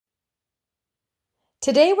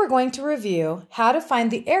Today we're going to review how to find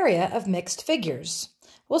the area of mixed figures.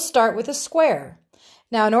 We'll start with a square.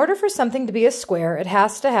 Now, in order for something to be a square, it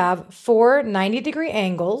has to have four 90-degree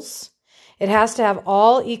angles, it has to have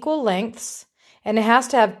all equal lengths, and it has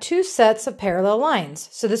to have two sets of parallel lines.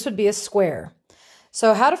 So this would be a square.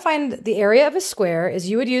 So how to find the area of a square is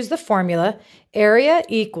you would use the formula area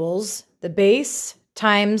equals the base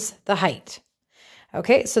times the height.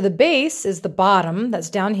 Okay, so the base is the bottom that's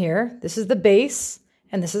down here. This is the base,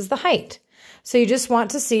 and this is the height. So you just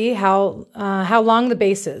want to see how long the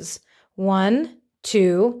base is. 1,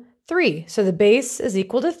 2, 3. So the base is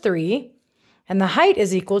equal to 3, and the height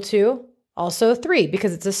is equal to also 3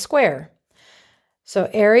 because it's a square. So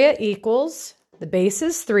area equals, the base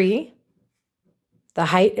is 3, the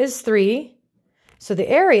height is 3, so the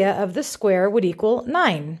area of the square would equal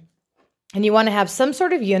 9. And you want to have some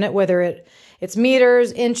sort of unit, whether it's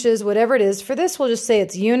meters, inches, whatever it is. For this, we'll just say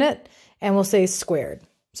it's unit, and we'll say squared.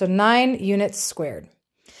 So 9 units squared.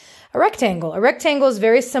 A rectangle. A rectangle is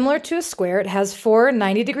very similar to a square. It has four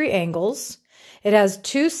 90-degree angles. It has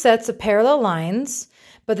two sets of parallel lines.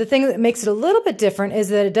 But the thing that makes it a little bit different is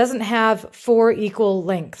that it doesn't have four equal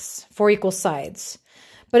lengths, four equal sides.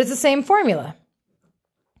 But it's the same formula.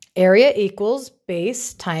 Area equals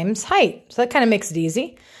base times height. So that kind of makes it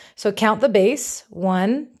easy. So count the base.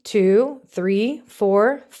 1, 2, 3,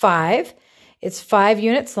 4, 5. It's 5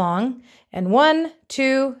 units long. And 1,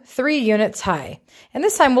 2, 3 units high. And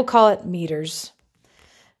this time we'll call it meters.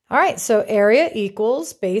 All right, so area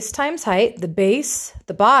equals base times height. The base,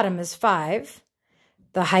 the bottom is 5.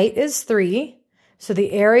 The height is 3. So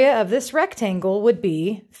the area of this rectangle would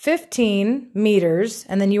be 15 meters,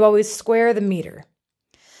 and then you always square the meter.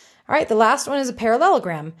 All right, the last one is a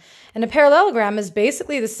parallelogram. And a parallelogram is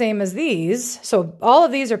basically the same as these. So all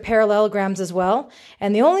of these are parallelograms as well.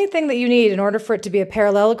 And the only thing that you need in order for it to be a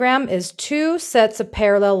parallelogram is two sets of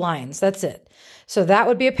parallel lines. That's it. So that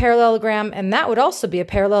would be a parallelogram, and that would also be a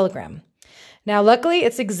parallelogram. Now, luckily,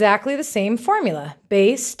 it's exactly the same formula,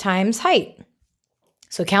 base times height.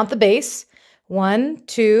 So count the base, 1,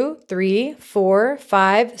 2, 3, 4,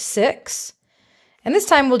 5, 6. And this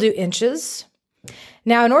time we'll do inches.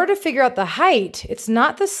 Now, in order to figure out the height, it's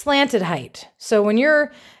not the slanted height. So when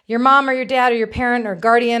your mom or your dad or your parent or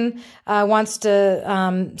guardian wants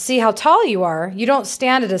to see how tall you are, you don't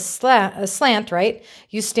stand at a slant, right?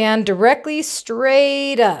 You stand directly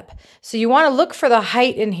straight up. So you want to look for the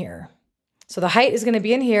height in here. So the height is going to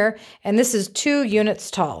be in here, and this is 2 units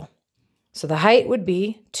tall. So the height would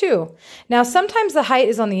be 2. Now, sometimes the height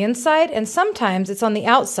is on the inside, and sometimes it's on the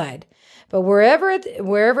outside. But wherever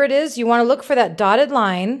it is, you want to look for that dotted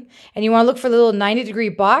line, and you want to look for the little 90-degree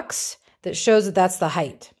box that shows that that's the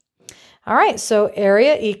height. All right, so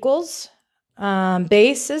area equals,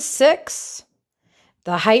 base is 6,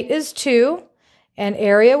 the height is 2, and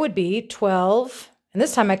area would be 12, and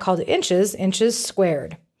this time I called it inches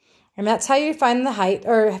squared. And that's how you find the height,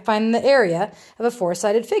 or find the area of a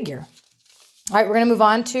four-sided figure. All right, we're going to move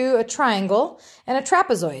on to a triangle and a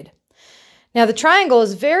trapezoid. Now, the triangle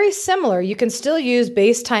is very similar. You can still use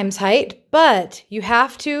base times height, but you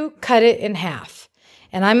have to cut it in half.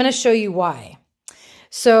 And I'm going to show you why.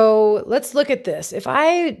 So let's look at this. If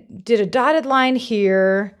I did a dotted line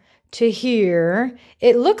here to here,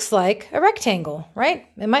 it looks like a rectangle, right?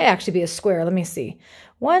 It might actually be a square. Let me see.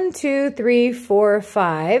 1, 2, 3, 4,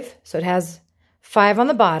 5. So it has 5 on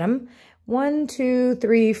the bottom. 1, 2,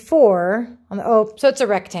 3, 4 on the, so it's a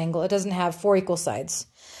rectangle. It doesn't have 4 equal sides.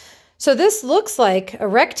 So this looks like a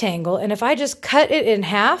rectangle, and if I just cut it in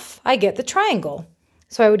half, I get the triangle.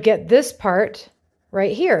 So I would get this part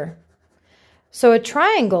right here. So a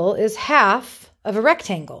triangle is half of a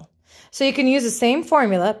rectangle. So you can use the same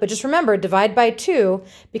formula, but just remember, divide by 2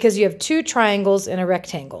 because you have 2 triangles in a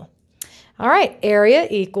rectangle. All right, area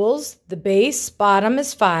equals the base, bottom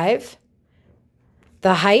is 5.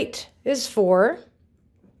 The height is 4.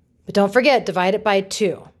 But don't forget, divide it by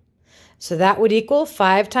 2. So that would equal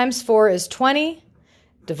 5 times 4 is 20,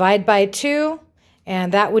 divide by 2,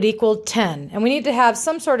 and that would equal 10. And we need to have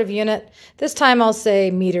some sort of unit. This time I'll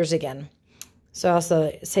say meters again. So I'll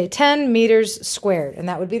say 10 meters squared, and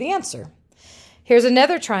that would be the answer. Here's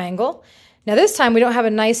another triangle. Now this time we don't have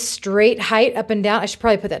a nice straight height up and down. I should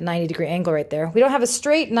probably put that 90-degree angle right there. We don't have a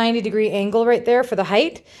straight 90-degree angle right there for the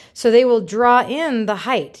height, so they will draw in the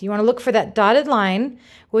height. You want to look for that dotted line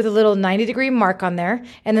with a little 90-degree mark on there,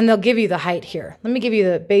 and then they'll give you the height here. Let me give you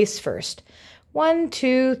the base first. 1,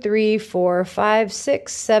 2, 3, 4, 5,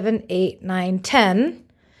 6, 7, 8, 9, 10.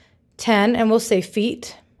 10, and we'll say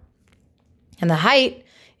feet. And the height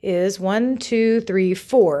is 1, 2, 3,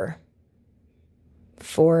 4.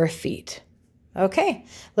 4 feet. Okay,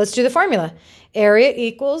 let's do the formula. Area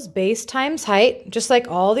equals base times height, just like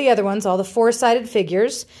all the other ones, all the four-sided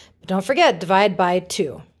figures. But don't forget, divide by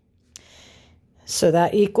 2. So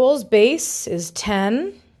that equals base is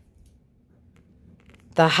 10.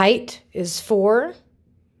 The height is 4.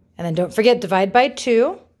 And then don't forget, divide by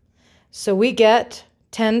 2. So we get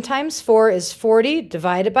 10 times 4 is 40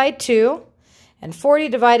 divided by 2. And 40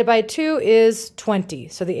 divided by 2 is 20.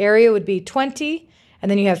 So the area would be 20, and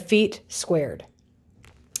then you have feet squared.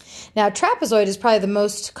 Now, trapezoid is probably the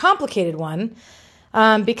most complicated one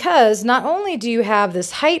because not only do you have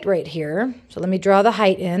this height right here, so let me draw the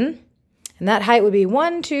height in, and that height would be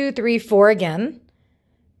 1, 2, 3, 4 again,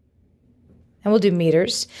 and we'll do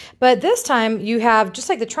meters. But this time you have, just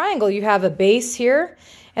like the triangle, you have a base here,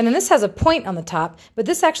 and then this has a point on the top, but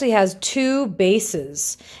this actually has 2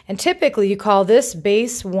 bases. And typically you call this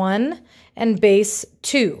base 1 and base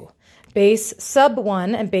 2. Base sub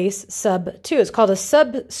 1 and base sub 2. It's called a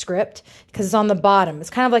subscript because it's on the bottom. It's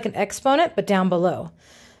kind of like an exponent, but down below.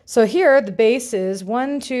 So here the base is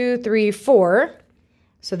 1, 2, 3, 4.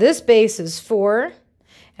 So this base is 4,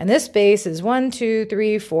 and this base is 1, 2,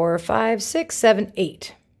 3, 4, 5, 6, 7,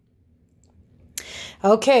 8.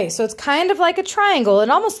 Okay, so it's kind of like a triangle. It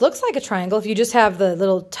almost looks like a triangle if you just have the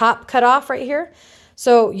little top cut off right here.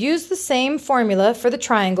 So use the same formula for the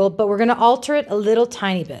triangle, but we're going to alter it a little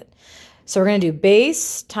tiny bit. So we're going to do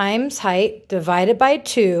base times height divided by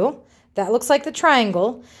 2. That looks like the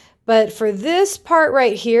triangle. But for this part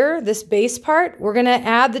right here, this base part, we're going to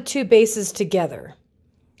add the 2 bases together.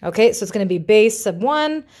 Okay, so it's going to be base sub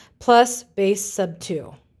 1 plus base sub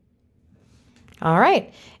 2. All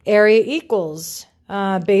right, area equals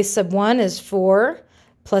base sub 1 is 4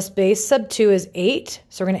 plus base sub 2 is 8.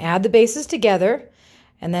 So we're going to add the bases together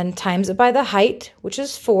and then times it by the height, which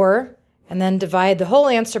is 4, and then divide the whole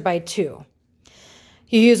answer by 2.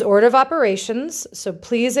 You use order of operations, so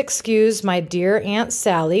please excuse my dear Aunt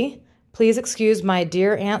Sally. Please excuse my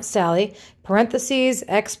dear Aunt Sally. Parentheses,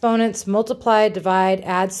 exponents, multiply, divide,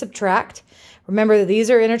 add, subtract. Remember that these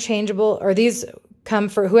are interchangeable, or these come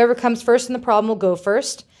for whoever comes first in the problem will go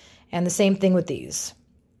first. And the same thing with these.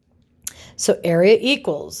 So area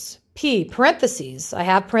equals P, parentheses. I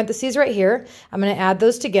have parentheses right here. I'm going to add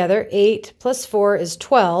those together. 8 plus 4 is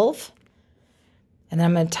 12. And then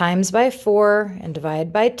I'm going to times by 4 and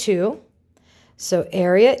divide by 2. So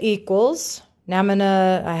area equals, now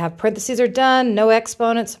I have parentheses are done, no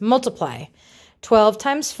exponents, multiply. 12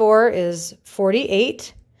 times 4 is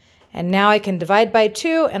 48. And now I can divide by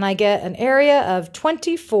 2 and I get an area of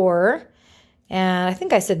 24. And I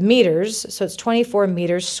think I said meters, so it's 24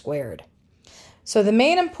 meters squared. So the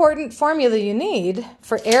main important formula you need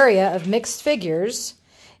for area of mixed figures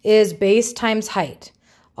is base times height.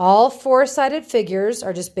 All four-sided figures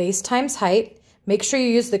are just base times height. Make sure you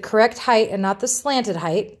use the correct height and not the slanted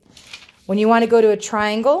height. When you want to go to a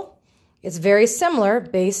triangle, it's very similar,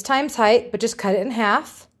 base times height, but just cut it in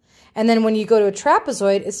half. And then when you go to a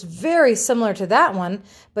trapezoid, it's very similar to that one,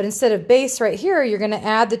 but instead of base right here, you're going to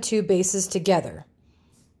add the 2 bases together.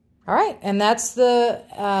 All right, and that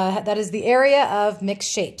is the area of mixed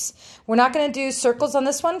shapes. We're not going to do circles on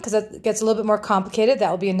this one because that gets a little bit more complicated. That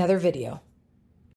will be another video.